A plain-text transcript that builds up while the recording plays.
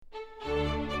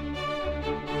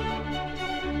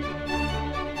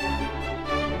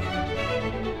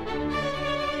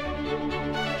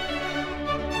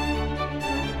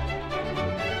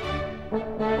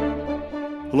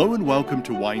Hello and welcome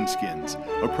to Wineskins,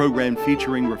 a program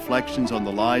featuring reflections on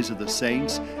the lives of the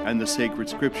saints and the sacred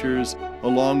scriptures,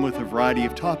 along with a variety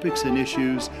of topics and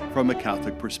issues from a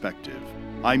Catholic perspective.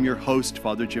 I'm your host,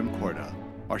 Father Jim Corda.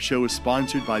 Our show is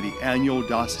sponsored by the annual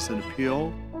Diocesan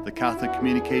Appeal, the Catholic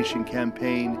Communication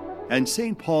Campaign, and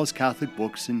St. Paul's Catholic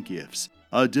Books and Gifts,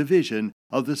 a division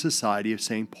of the Society of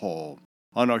St. Paul.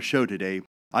 On our show today,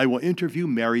 I will interview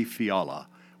Mary Fiala.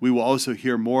 We will also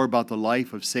hear more about the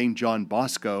life of St. John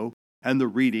Bosco and the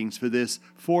readings for this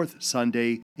fourth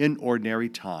Sunday in Ordinary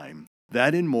Time.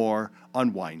 That and more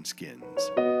on Wineskins.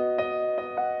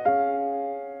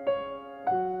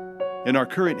 In our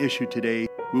current issue today,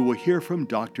 we will hear from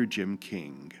Dr. Jim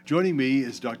King. Joining me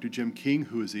is Dr. Jim King,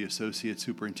 who is the Associate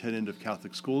Superintendent of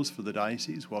Catholic Schools for the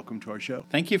Diocese. Welcome to our show.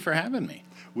 Thank you for having me.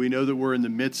 We know that we're in the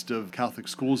midst of Catholic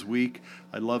Schools Week.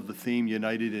 I love the theme,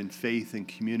 United in Faith and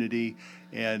Community,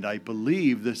 and I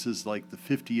believe this is like the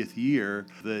 50th year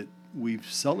that we've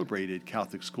celebrated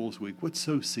Catholic Schools Week. What's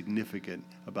so significant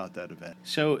about that event?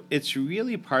 So it's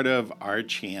really part of our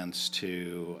chance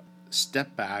to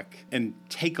step back and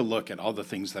take a look at all the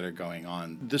things that are going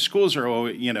on. The schools are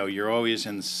always, you're always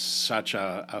in such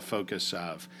a focus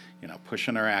of,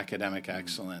 pushing our academic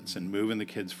excellence and moving the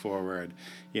kids forward,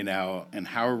 and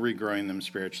how are we growing them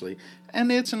spiritually.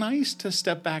 And it's nice to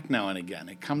step back now and again.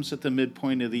 It comes at the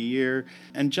midpoint of the year,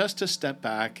 and just to step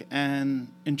back and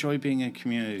enjoy being a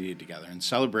community together and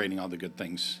celebrating all the good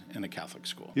things in a Catholic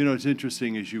school. It's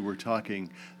interesting as you were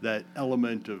talking, that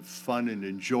element of fun and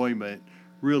enjoyment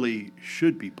really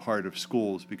should be part of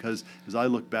schools, because as I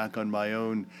look back on my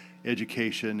own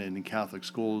education and in Catholic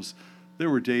schools, there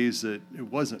were days that it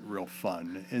wasn't real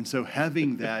fun. And so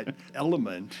having that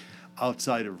element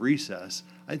outside of recess,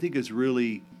 I think is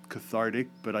really cathartic,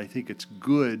 but I think it's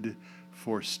good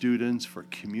for students, for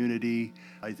community.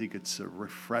 I think it's a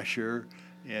refresher,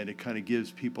 and it kind of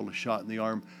gives people a shot in the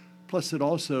arm. Plus, it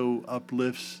also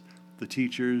uplifts the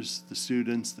teachers, the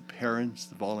students, the parents,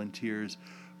 the volunteers.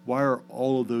 Why are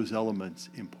all of those elements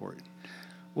important?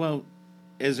 Well,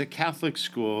 as a Catholic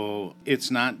school, it's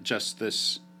not just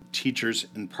this teachers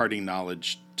imparting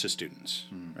knowledge to students,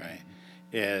 right?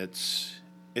 It's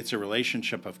a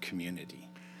relationship of community,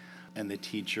 and the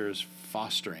teachers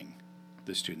fostering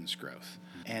the students' growth.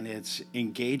 And it's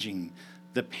engaging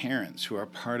the parents who are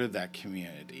part of that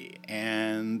community,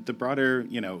 and the broader,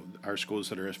 our schools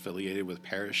that are affiliated with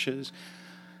parishes,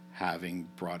 having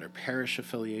broader parish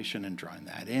affiliation and drawing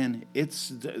that in.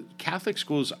 The Catholic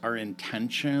schools are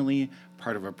intentionally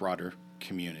part of a broader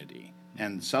community,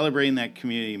 and celebrating that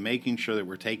community, making sure that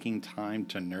we're taking time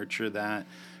to nurture that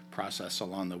process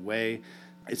along the way.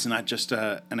 It's not just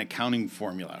an accounting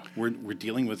formula. We're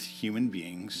dealing with human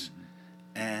beings,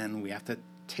 and we have to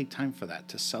take time for that,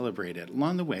 to celebrate it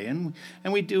along the way, and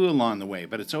we do along the way,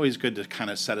 but it's always good to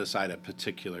kind of set aside a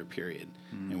particular period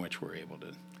in which we're able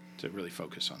to really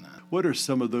focus on that. What are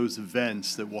some of those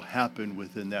events that will happen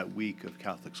within that week of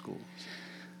Catholic schools?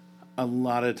 A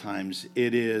lot of times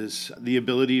it is the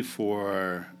ability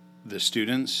for the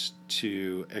students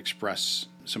to express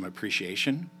some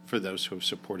appreciation for those who have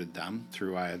supported them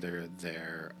through either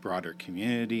their broader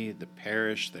community, the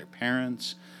parish, their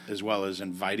parents, as well as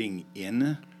inviting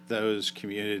in those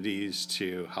communities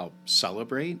to help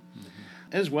celebrate,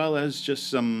 as well as just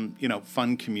some,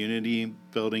 fun community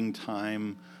building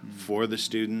time for the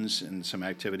students and some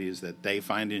activities that they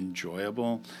find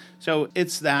enjoyable. So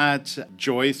it's that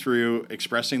joy through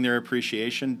expressing their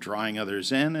appreciation, drawing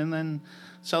others in, and then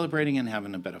celebrating and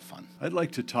having a bit of fun. I'd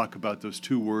like to talk about those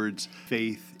two words,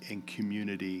 faith and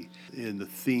community, in the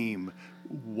theme.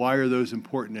 Why are those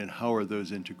important, and how are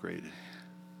those integrated?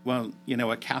 Well,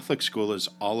 a Catholic school is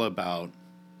all about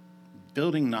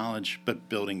building knowledge, but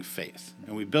building faith.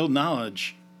 And we build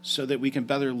knowledge so that we can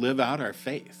better live out our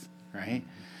faith, right?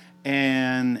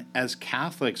 And as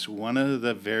Catholics, one of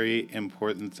the very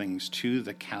important things to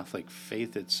the Catholic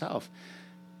faith itself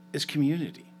is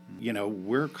community.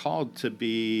 We're called to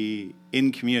be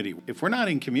in community. If we're not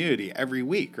in community every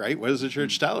week, right, what does the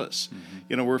church tell us?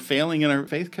 We're failing in our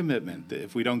faith commitment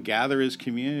if we don't gather as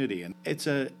community. And it's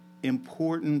an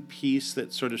important piece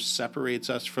that sort of separates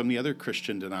us from the other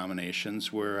Christian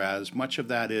denominations, whereas much of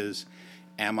that is,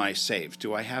 am I saved?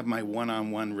 Do I have my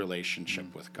one-on-one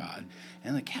relationship with God?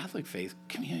 And the Catholic faith,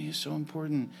 community is so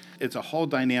important. It's a whole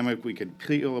dynamic. We could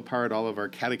peel apart all of our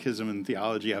catechism and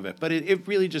theology of it, but it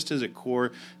really just is a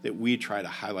core that we try to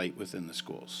highlight within the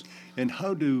schools. And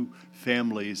how do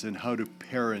families and how do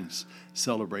parents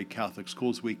celebrate Catholic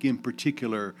Schools Week, in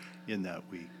particular in that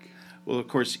week? Well, of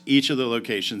course, each of the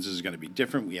locations is going to be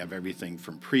different. We have everything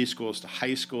from preschools to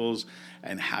high schools,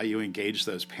 and how you engage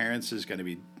those parents is going to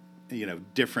be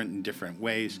different in different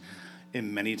ways.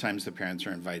 And many times the parents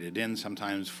are invited in,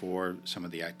 sometimes for some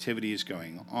of the activities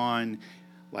going on.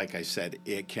 Like I said,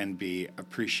 it can be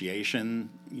appreciation.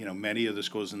 Many of the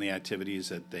schools and the activities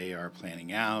that they are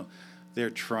planning out, they're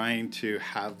trying to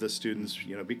have the students,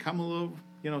 become a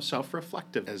little,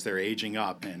 self-reflective as they're aging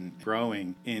up and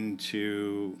growing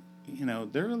into,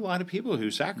 there are a lot of people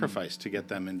who sacrifice to get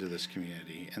them into this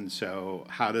community. And so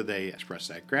how do they express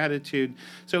that gratitude?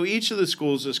 So each of the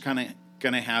schools is kind of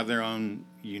going to have their own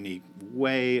unique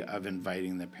way of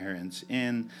inviting the parents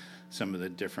in. Some of the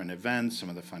different events, some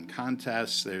of the fun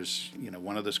contests. There's,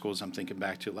 one of the schools I'm thinking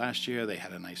back to last year, they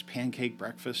had a nice pancake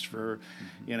breakfast for,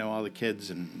 all the kids,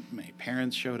 and many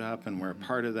parents showed up and were a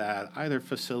part of that, either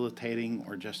facilitating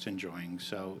or just enjoying.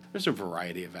 So there's a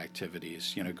variety of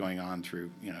activities, going on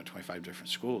through, 25 different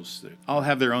schools that all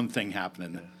have their own thing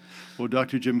happening. Yeah. Well,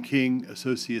 Dr. Jim King,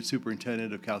 Associate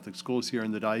Superintendent of Catholic Schools here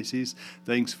in the diocese,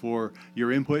 thanks for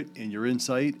your input and your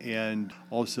insight, and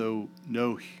also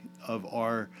know of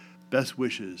our best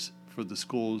wishes for the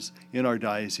schools in our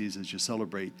diocese as you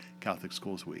celebrate Catholic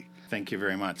Schools Week. Thank you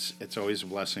very much. It's always a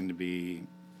blessing to be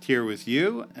here with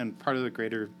you and part of the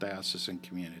greater diocesan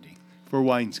community. For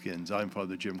Wineskins, I'm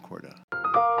Father Jim Corda.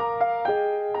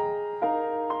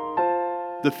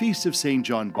 The Feast of St.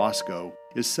 John Bosco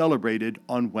is celebrated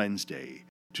on Wednesday.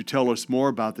 To tell us more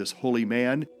about this holy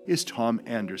man is Tom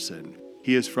Anderson.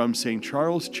 He is from St.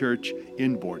 Charles Church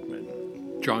in Boardman.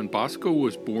 John Bosco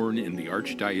was born in the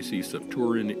Archdiocese of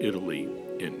Turin, Italy,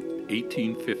 in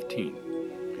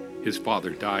 1815. His father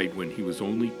died when he was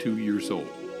only 2 years old.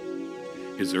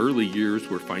 His early years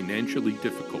were financially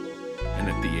difficult, and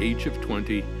at the age of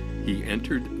 20, he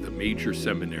entered the major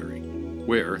seminary,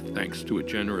 where, thanks to a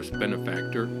generous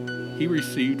benefactor, he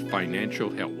received financial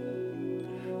help.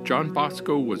 John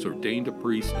Bosco was ordained a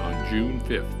priest on June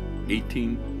 5,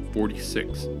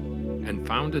 1846. and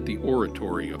founded the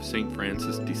Oratory of St.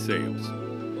 Francis de Sales.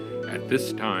 At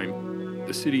this time,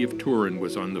 the city of Turin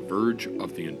was on the verge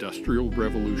of the Industrial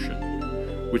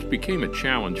Revolution, which became a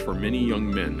challenge for many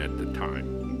young men at the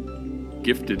time.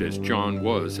 Gifted as John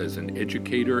was as an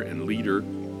educator and leader,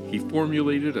 he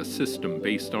formulated a system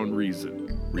based on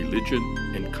reason, religion,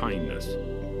 and kindness.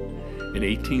 In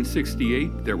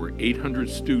 1868, there were 800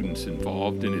 students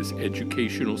involved in his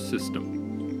educational system.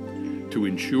 To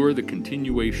ensure the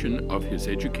continuation of his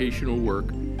educational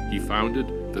work, he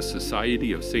founded the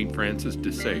Society of St. Francis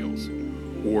de Sales,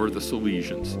 or the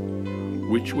Salesians,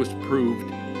 which was proved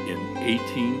in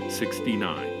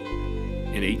 1869.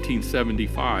 In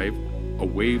 1875, a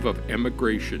wave of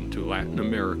emigration to Latin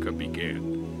America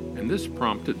began, and this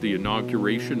prompted the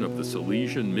inauguration of the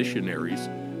Salesian missionaries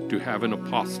to have an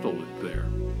apostolate there.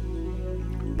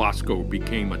 Bosco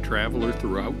became a traveler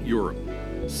throughout Europe,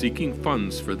 seeking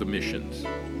funds for the missions.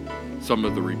 Some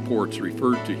of the reports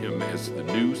referred to him as the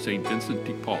new St. Vincent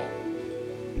de Paul.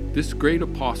 This great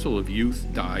apostle of youth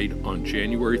died on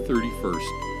January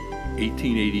 31st,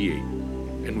 1888,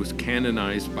 and was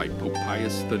canonized by Pope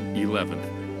Pius XI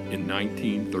in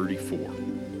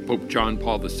 1934. Pope John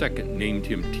Paul II named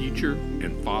him teacher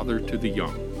and father to the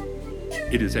young.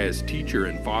 It is as teacher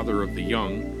and father of the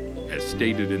young, as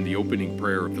stated in the opening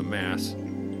prayer of the Mass,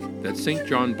 that St.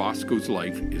 John Bosco's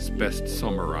life is best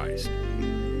summarized.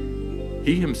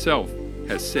 He himself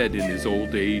has said in his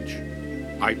old age,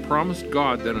 "I promised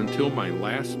God that until my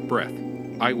last breath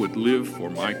I would live for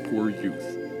my poor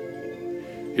youth."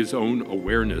 His own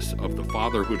awareness of the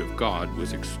fatherhood of God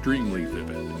was extremely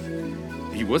vivid.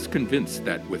 He was convinced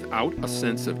that without a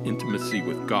sense of intimacy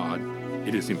with God,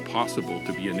 it is impossible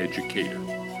to be an educator.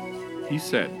 He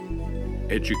said,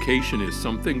 "Education is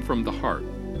something from the heart,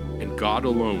 and God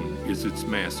alone is its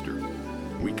master.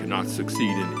 We cannot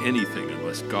succeed in anything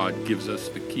unless God gives us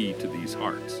the key to these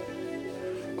hearts."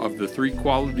 Of the three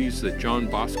qualities that John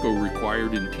Bosco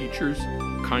required in teachers,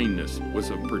 kindness was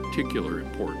of particular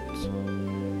importance.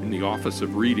 In the Office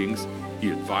of Readings,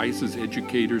 he advises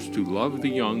educators to love the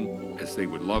young as they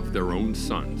would love their own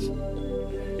sons.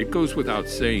 It goes without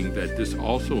saying that this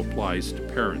also applies to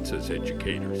parents as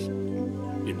educators.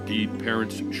 Indeed,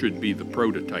 parents should be the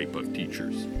prototype of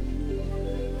teachers.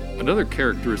 Another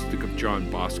characteristic of John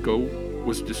Bosco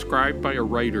was described by a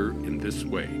writer in this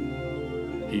way.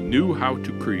 He knew how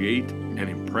to create an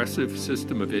impressive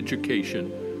system of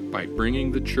education by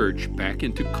bringing the church back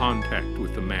into contact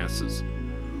with the masses,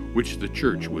 which the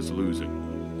church was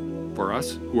losing. For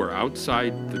us who are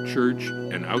outside the church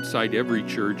and outside every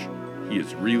church, he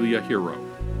is really a hero.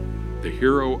 The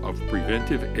hero of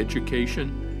preventive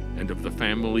education and of the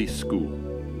family school.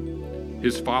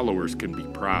 His followers can be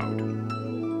proud.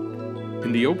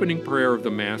 In the opening prayer of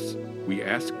the Mass, we we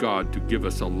ask God to give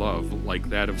us a love like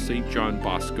that of St. John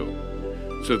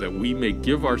Bosco, so that we may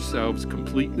give ourselves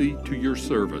completely to your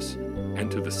service and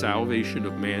to the salvation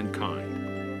of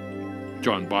mankind.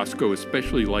 John Bosco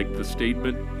especially liked the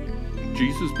statement,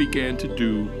 Jesus began to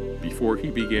do before he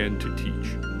began to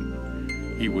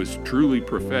teach. He was truly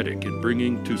prophetic in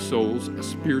bringing to souls a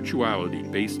spirituality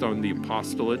based on the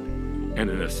apostolate and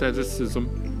an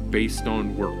asceticism based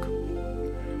on work.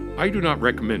 I do not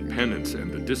recommend penance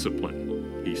and the discipline,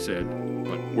 he said,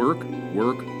 but work,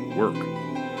 work, work.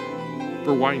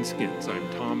 For Wineskins, I'm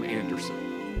Tom Anderson.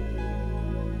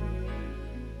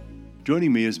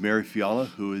 Joining me is Mary Fiala,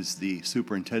 who is the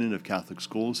superintendent of Catholic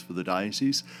schools for the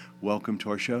diocese. Welcome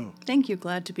to our show. Thank you.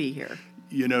 Glad to be here.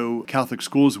 You know, Catholic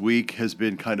Schools Week has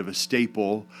been kind of a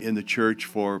staple in the church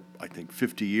for, I think,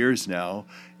 50 years now,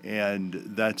 and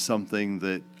that's something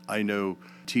that I know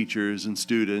teachers and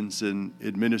students and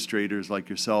administrators like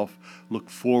yourself look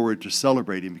forward to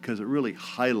celebrating because it really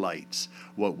highlights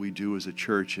what we do as a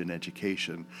church in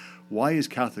education. Why is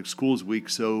Catholic Schools Week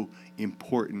so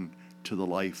important to the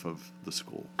life of the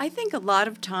school? I think a lot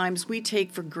of times we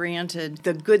take for granted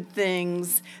the good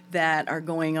things that are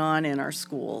going on in our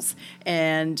schools.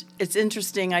 And it's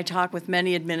interesting, I talk with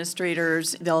many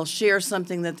administrators, they'll share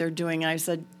something that they're doing. I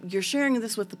said, you're sharing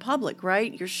this with the public,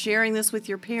 right? You're sharing this with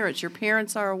your parents. Your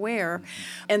parents are aware.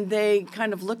 And they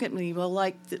kind of look at me,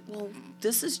 well,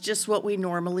 this is just what we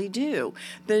normally do.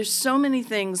 There's so many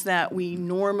things that we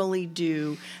normally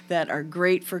do that are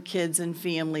great for kids and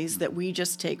families that we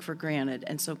just take for granted.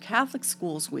 And so Catholic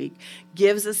Schools Week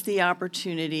gives us the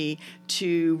opportunity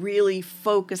to really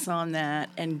focus on that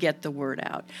and get the word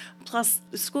out. Plus,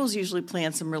 the schools usually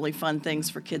plan some really fun things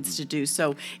for kids to do,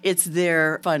 so it's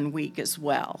their fun week as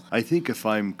well. I think if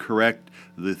I'm correct,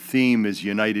 the theme is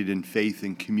united in faith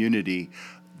and community.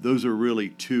 Those are really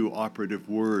two operative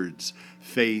words.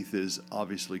 Faith is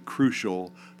obviously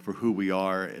crucial for who we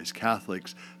are as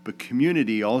Catholics, but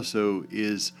community also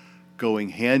is going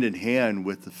hand in hand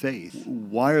with the faith.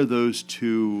 Why are those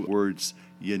two words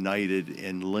united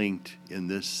and linked in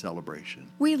this celebration?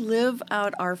 We live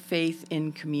out our faith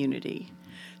in community.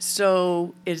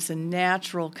 So it's a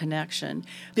natural connection.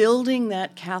 Building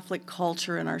that Catholic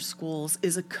culture in our schools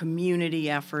is a community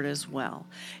effort as well.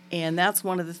 And that's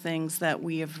one of the things that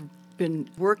we have been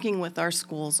working with our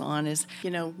schools on is,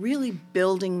 really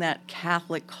building that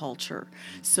Catholic culture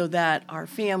so that our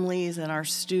families and our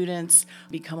students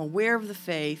become aware of the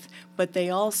faith, but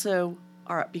they also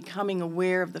are becoming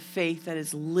aware of the faith that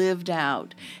is lived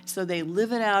out. So they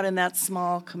live it out in that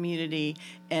small community,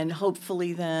 and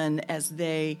hopefully then as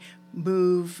they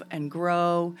move and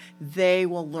grow, they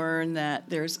will learn that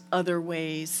there's other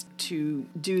ways to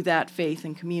do that faith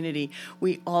and community.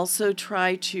 We also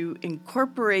try to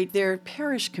incorporate their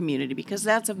parish community because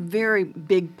that's a very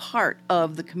big part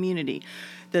of the community.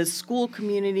 The school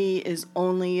community is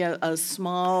only a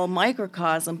small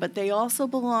microcosm, but they also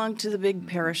belong to the big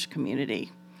parish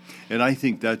community. And I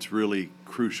think that's really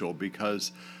crucial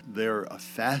because they're a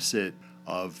facet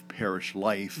of parish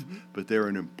life, but they're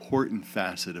an important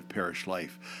facet of parish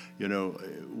life.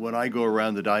 When I go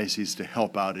around the diocese to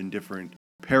help out in different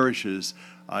parishes,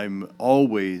 I'm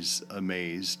always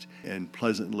amazed and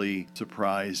pleasantly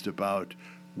surprised about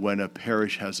when a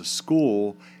parish has a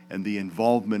school and the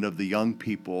involvement of the young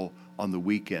people on the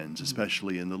weekends,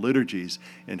 especially in the liturgies,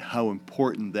 and how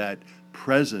important that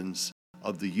presence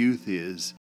of the youth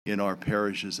is in our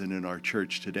parishes and in our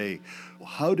church today.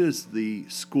 How does the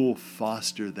school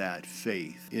foster that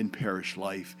faith in parish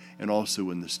life and also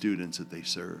in the students that they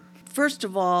serve? First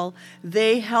of all,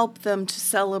 they help them to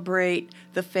celebrate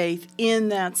the faith in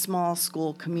that small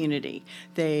school community.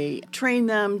 They train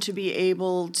them to be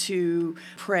able to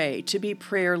pray, to be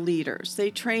prayer leaders. They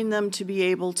train them to be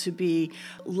able to be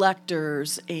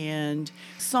lectors and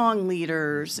song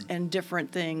leaders and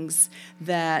different things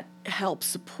that help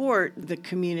support the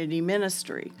community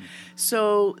ministry.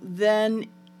 So then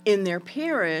in their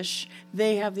parish,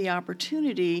 they have the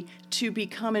opportunity to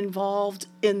become involved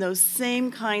in those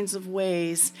same kinds of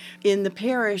ways in the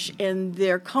parish, and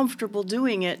they're comfortable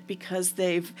doing it because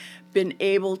they've been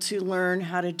able to learn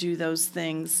how to do those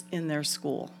things in their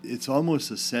school. It's almost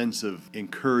a sense of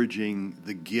encouraging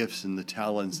the gifts and the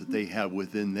talents that they have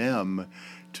within them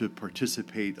to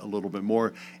participate a little bit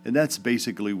more. And that's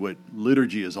basically what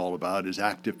liturgy is all about, is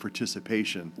active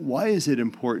participation. Why is it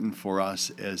important for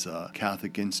us as a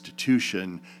Catholic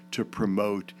institution to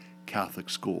promote Catholic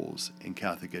schools and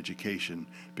Catholic education?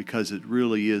 Because it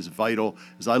really is vital.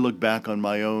 As I look back on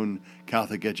my own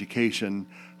Catholic education,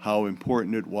 how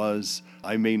important it was.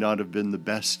 I may not have been the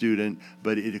best student,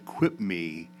 but it equipped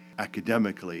me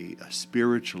academically,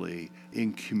 spiritually,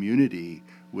 in community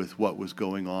with what was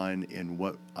going on and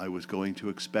what I was going to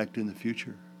expect in the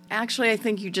future? Actually, I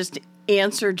think you just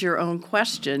answered your own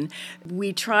question.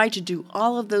 We try to do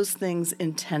all of those things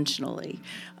intentionally.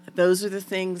 Those are the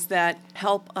things that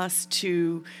help us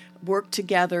to work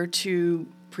together to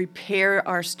prepare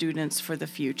our students for the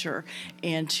future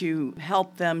and to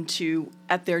help them to,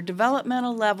 at their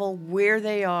developmental level, where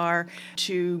they are,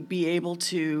 to be able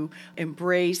to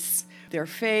embrace their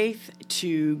faith,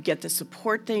 to get the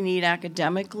support they need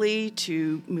academically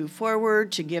to move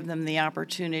forward, to give them the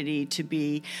opportunity to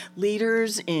be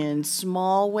leaders in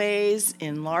small ways,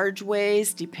 in large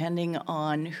ways, depending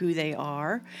on who they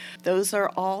are. Those are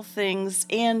all things,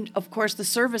 and of course the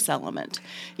service element.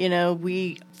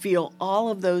 We feel all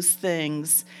of those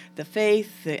things, the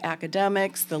faith, the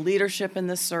academics, the leadership, and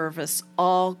the service,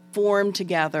 all form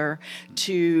together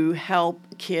to help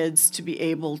kids to be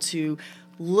able to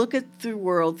look at the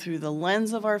world through the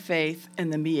lens of our faith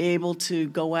and then be able to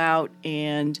go out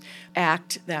and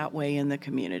act that way in the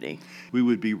community. We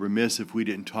would be remiss if we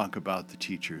didn't talk about the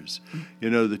teachers.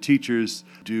 The teachers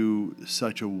do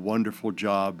such a wonderful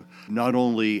job, not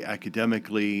only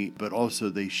academically, but also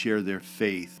they share their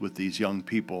faith with these young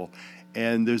people.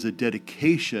 And there's a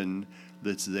dedication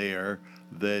that's there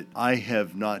that I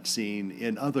have not seen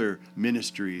in other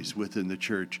ministries within the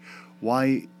church.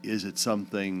 Why is it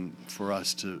something for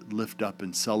us to lift up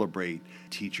and celebrate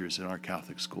teachers in our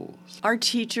Catholic schools? Our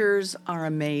teachers are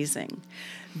amazing.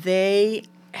 They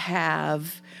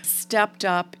have stepped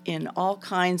up in all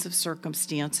kinds of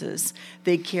circumstances.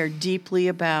 They care deeply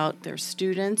about their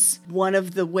students. One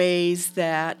of the ways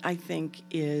that I think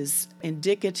is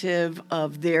indicative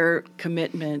of their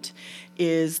commitment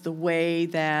is the way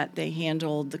that they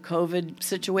handled the COVID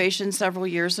situation several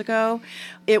years ago.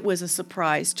 It was a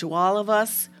surprise to all of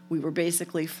us. We were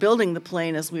basically building the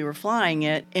plane as we were flying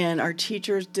it, and our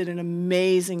teachers did an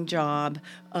amazing job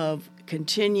of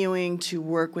continuing to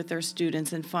work with their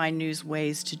students and find new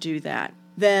ways to do that.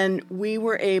 Then we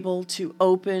were able to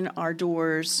open our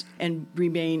doors and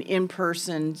remain in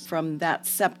person from that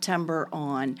September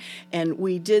on. And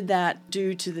we did that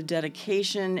due to the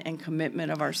dedication and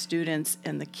commitment of our students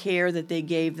and the care that they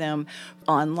gave them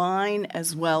online,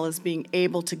 as well as being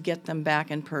able to get them back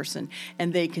in person.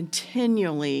 And they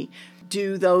continually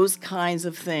do those kinds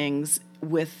of things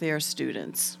with their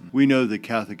students. We know that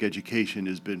Catholic education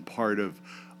has been part of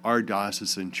our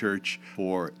diocesan church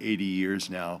for 80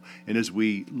 years now. And as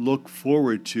we look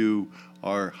forward to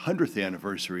our 100th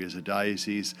anniversary as a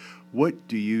diocese, what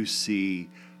do you see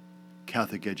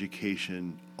Catholic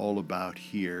education all about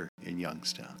here in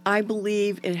Youngstown? I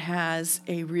believe it has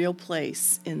a real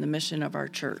place in the mission of our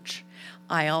church.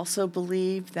 I also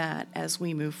believe that as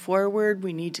we move forward,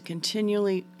 we need to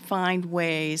continually find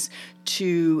ways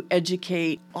to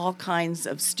educate all kinds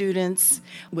of students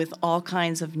with all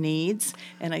kinds of needs.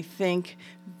 And I think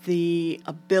the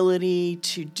ability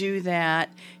to do that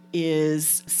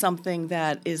is something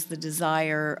that is the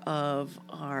desire of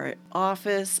our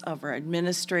office, of our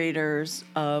administrators,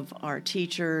 of our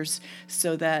teachers,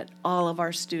 so that all of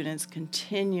our students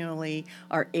continually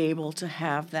are able to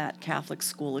have that Catholic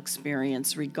school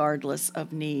experience regardless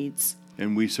of needs.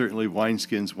 And we certainly,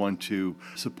 Wineskins, want to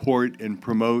support and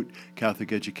promote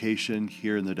Catholic education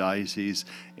here in the diocese.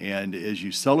 And as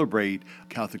you celebrate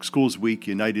Catholic Schools Week,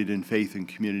 United in Faith and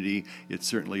Community, it's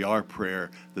certainly our prayer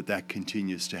that that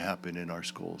continues to happen in our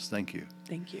schools. Thank you.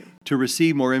 Thank you. To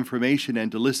receive more information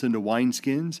and to listen to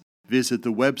Wineskins, visit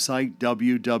the website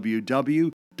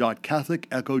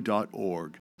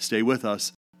www.catholicecho.org. Stay with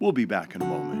us. We'll be back in a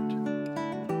moment.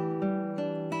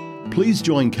 Please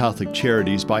join Catholic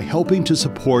Charities by helping to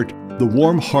support the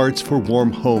Warm Hearts for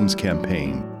Warm Homes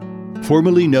campaign,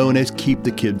 formerly known as Keep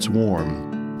the Kids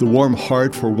Warm. The Warm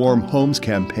Heart for Warm Homes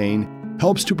campaign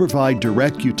helps to provide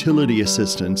direct utility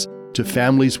assistance to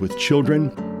families with children,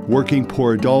 working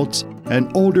poor adults, and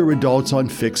older adults on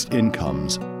fixed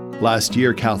incomes. Last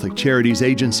year, Catholic Charities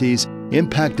agencies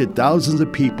impacted thousands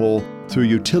of people through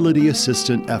utility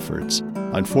assistance efforts.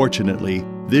 Unfortunately,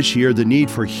 this year the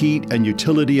need for heat and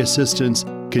utility assistance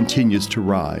continues to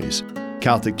rise.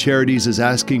 Catholic Charities is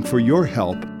asking for your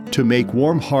help to make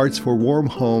Warm Hearts for Warm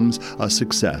Homes a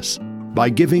success by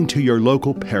giving to your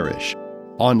local parish,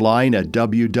 online at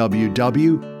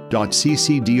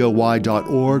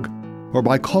www.ccdoy.org, or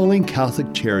by calling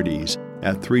Catholic Charities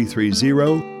at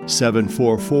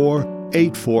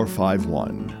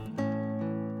 330-744-8451.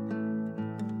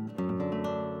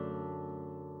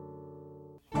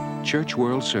 Church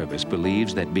World Service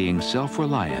believes that being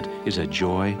self-reliant is a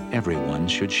joy everyone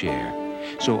should share.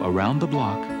 So around the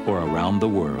block or around the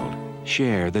world,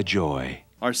 share the joy.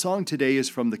 Our song today is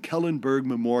from the Kellenberg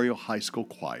Memorial High School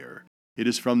Choir. It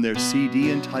is from their CD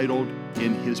entitled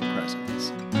In His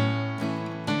Presence.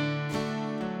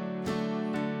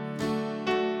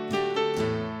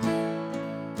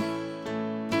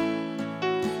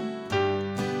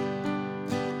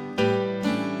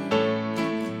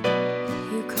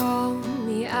 You call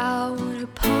me out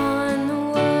upon the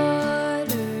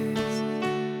waters,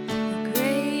 the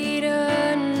great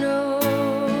unknown,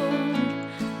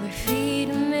 where feet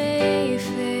may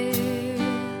fail.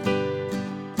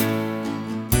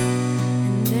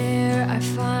 And there I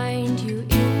find you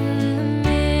in the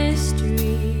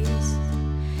mysteries,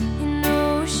 in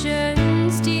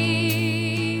oceans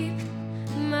deep.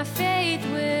 My faith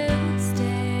will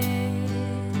stand.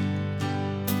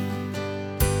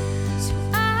 So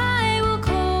I will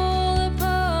call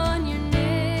upon your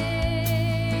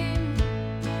name.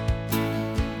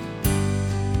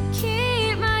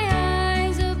 Keep my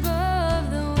eyes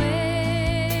above the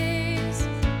waves.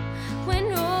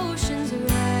 When oceans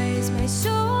rise, my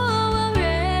soul will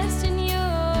rest in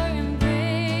your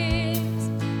embrace.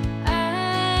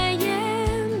 I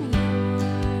am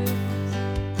yours,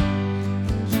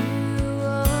 and you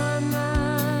are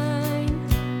mine.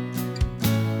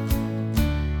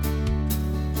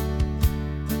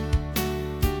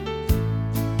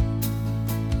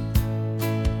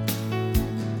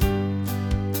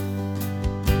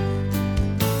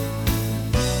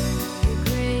 Your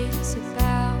grace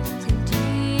abounds in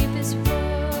deepest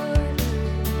waters.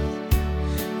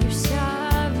 Your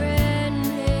sovereign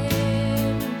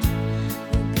hand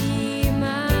will be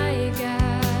my guide.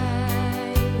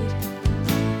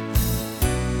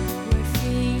 Where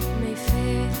feet may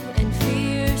fail and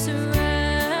fear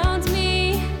surrounds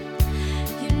me,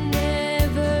 you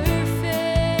never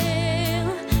fail,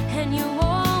 and you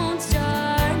won't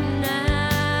start now.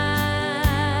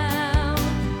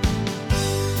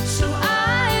 So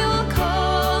I will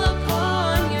call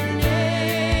upon your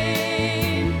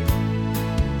name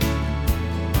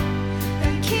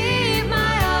and keep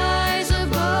my eyes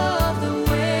above the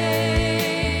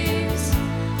waves.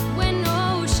 When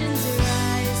oceans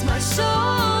rise, my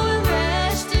soul will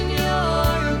rest in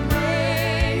your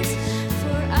embrace.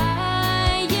 For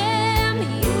I am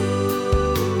yours,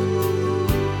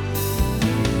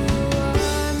 you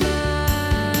are mine.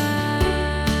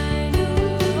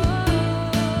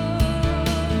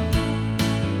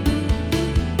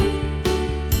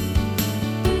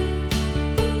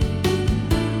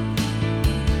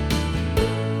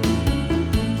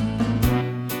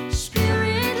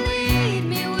 Spirit, lead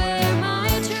me where my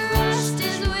trust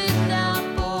is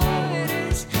without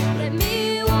borders. Let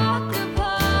me walk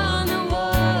upon the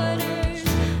waters,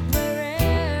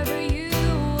 wherever you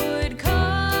would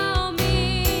call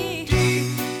me.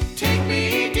 Take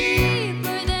me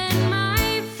deeper than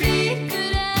my feet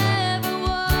could ever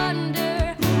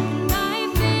wander. My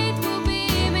faith will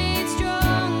be made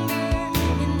stronger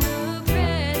in the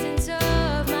presence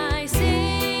of my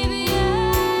Savior.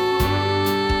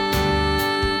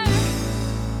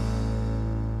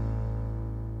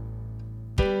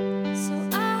 So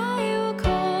I will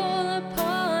call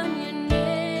upon your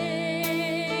name.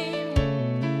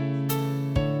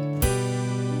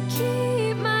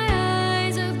 Keep my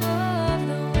eyes above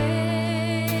the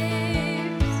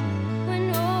waves. When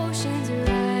oceans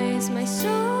rise, my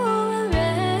soul will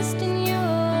rest in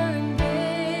your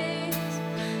embrace.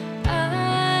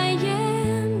 I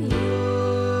am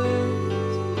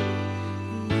yours,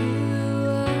 and you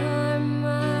are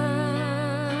mine.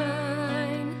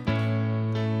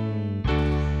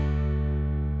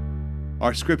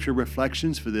 Our scripture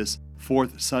reflections for this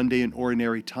fourth Sunday in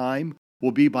Ordinary Time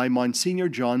will be by Monsignor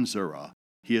John Zura.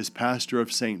 He is pastor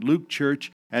of St. Luke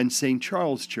Church and St.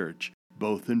 Charles Church,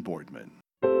 both in Boardman.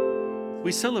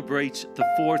 We celebrate the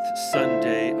fourth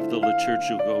Sunday of the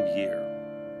liturgical year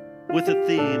with a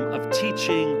theme of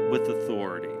teaching with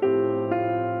authority.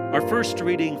 Our first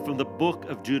reading from the book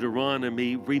of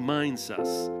Deuteronomy reminds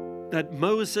us that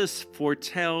Moses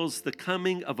foretells the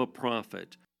coming of a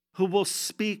prophet who will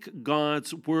speak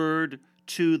God's word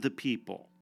to the people.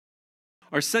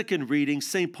 Our second reading,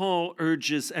 St. Paul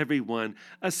urges everyone,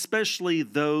 especially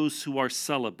those who are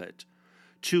celibate,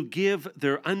 to give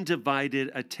their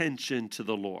undivided attention to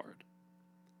the Lord.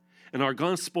 And our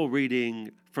gospel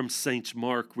reading from St.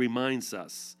 Mark reminds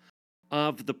us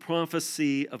of the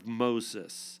prophecy of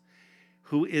Moses,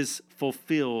 who is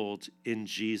fulfilled in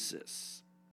Jesus.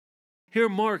 Here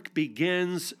Mark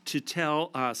begins to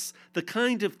tell us the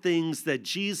kind of things that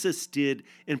Jesus did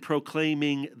in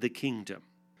proclaiming the kingdom.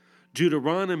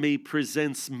 Deuteronomy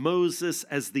presents Moses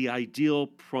as the ideal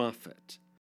prophet.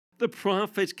 The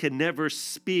prophet can never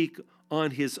speak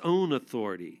on his own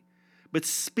authority, but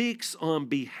speaks on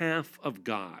behalf of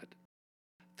God.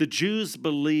 The Jews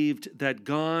believed that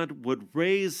God would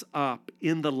raise up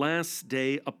in the last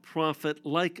day a prophet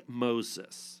like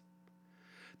Moses.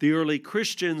 The early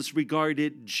Christians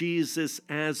regarded Jesus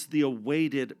as the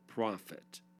awaited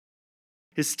prophet.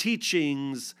 His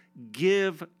teachings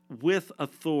give with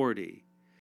authority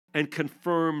and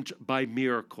confirmed by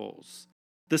miracles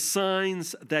the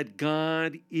signs that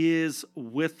God is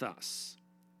with us.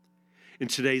 In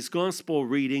today's gospel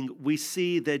reading, we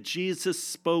see that Jesus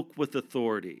spoke with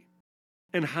authority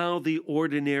and how the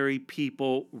ordinary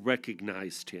people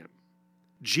recognized him.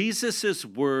 Jesus'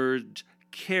 word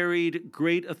carried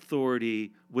great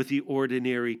authority with the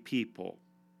ordinary people.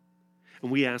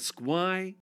 And we ask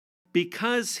why?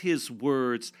 Because his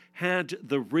words had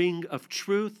the ring of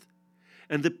truth,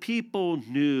 and the people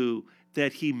knew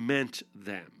that he meant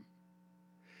them.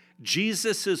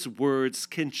 Jesus' words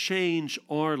can change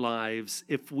our lives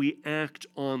if we act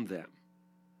on them.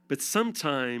 But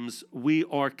sometimes we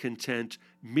are content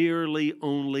merely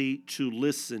only to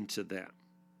listen to them.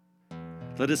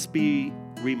 Let us be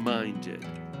reminded,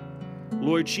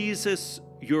 Lord Jesus,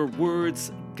 your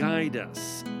words guide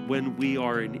us when we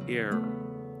are in error.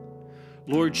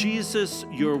 Lord Jesus,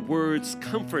 your words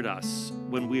comfort us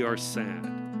when we are sad.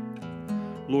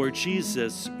 Lord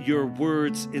Jesus, your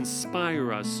words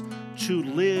inspire us to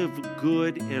live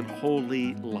good and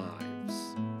holy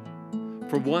lives.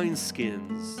 For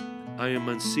Wineskins, I am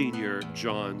Monsignor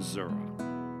John Zura.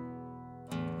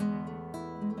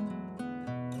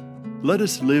 Let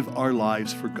us live our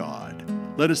lives for God.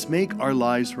 Let us make our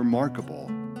lives remarkable.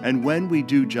 And when we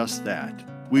do just that,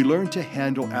 we learn to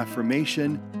handle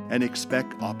affirmation and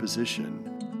expect opposition.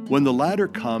 When the latter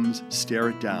comes, stare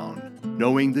it down,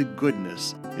 knowing that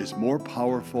goodness is more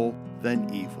powerful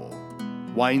than evil.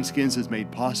 Wineskins is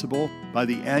made possible by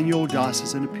the annual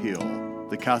Diocesan Appeal,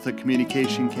 the Catholic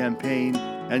Communication Campaign,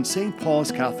 and St.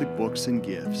 Paul's Catholic Books and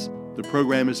Gifts. The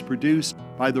program is produced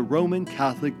by the Roman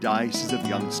Catholic Diocese of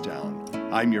Youngstown.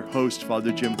 I'm your host,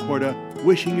 Father Jim Corda,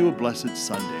 wishing you a blessed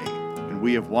Sunday. And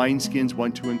we of Wineskins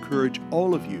want to encourage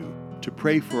all of you to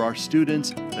pray for our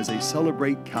students as they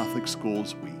celebrate Catholic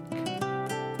Schools Week.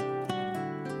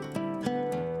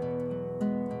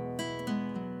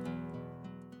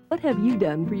 What have you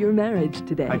done for your marriage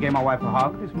today? I gave my wife a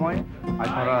hug this morning. I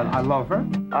told her I love her.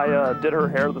 I did her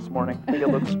hair this morning. I think it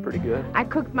looks pretty good. I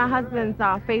cooked my husband's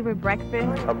favorite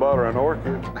breakfast. I bought her an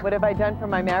orchid. What have I done for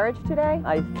my marriage today?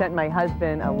 I sent my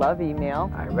husband a love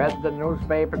email. I read the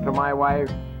newspaper to my wife,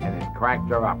 and it cracked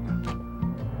her up.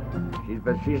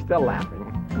 But she's still laughing.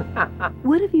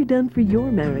 What have you done for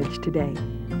your marriage today?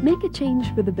 Make a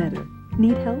change for the better.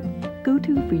 Need help? Go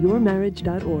to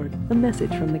foryourmarriage.org, a message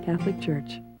from the Catholic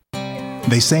Church.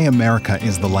 They say America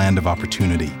is the land of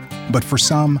opportunity, but for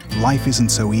some, life isn't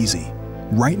so easy.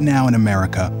 Right now in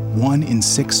America, 1 in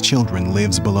 6 children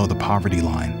lives below the poverty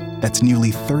line. That's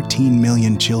nearly 13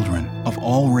 million children of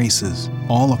all races,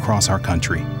 all across our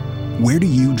country. Where do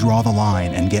you draw the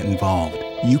line and get involved?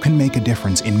 You can make a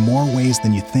difference in more ways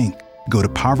than you think. Go to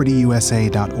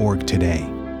povertyusa.org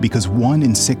today, because 1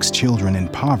 in 6 children in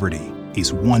poverty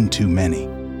is one too many.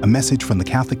 A message from the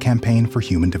Catholic Campaign for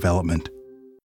Human Development.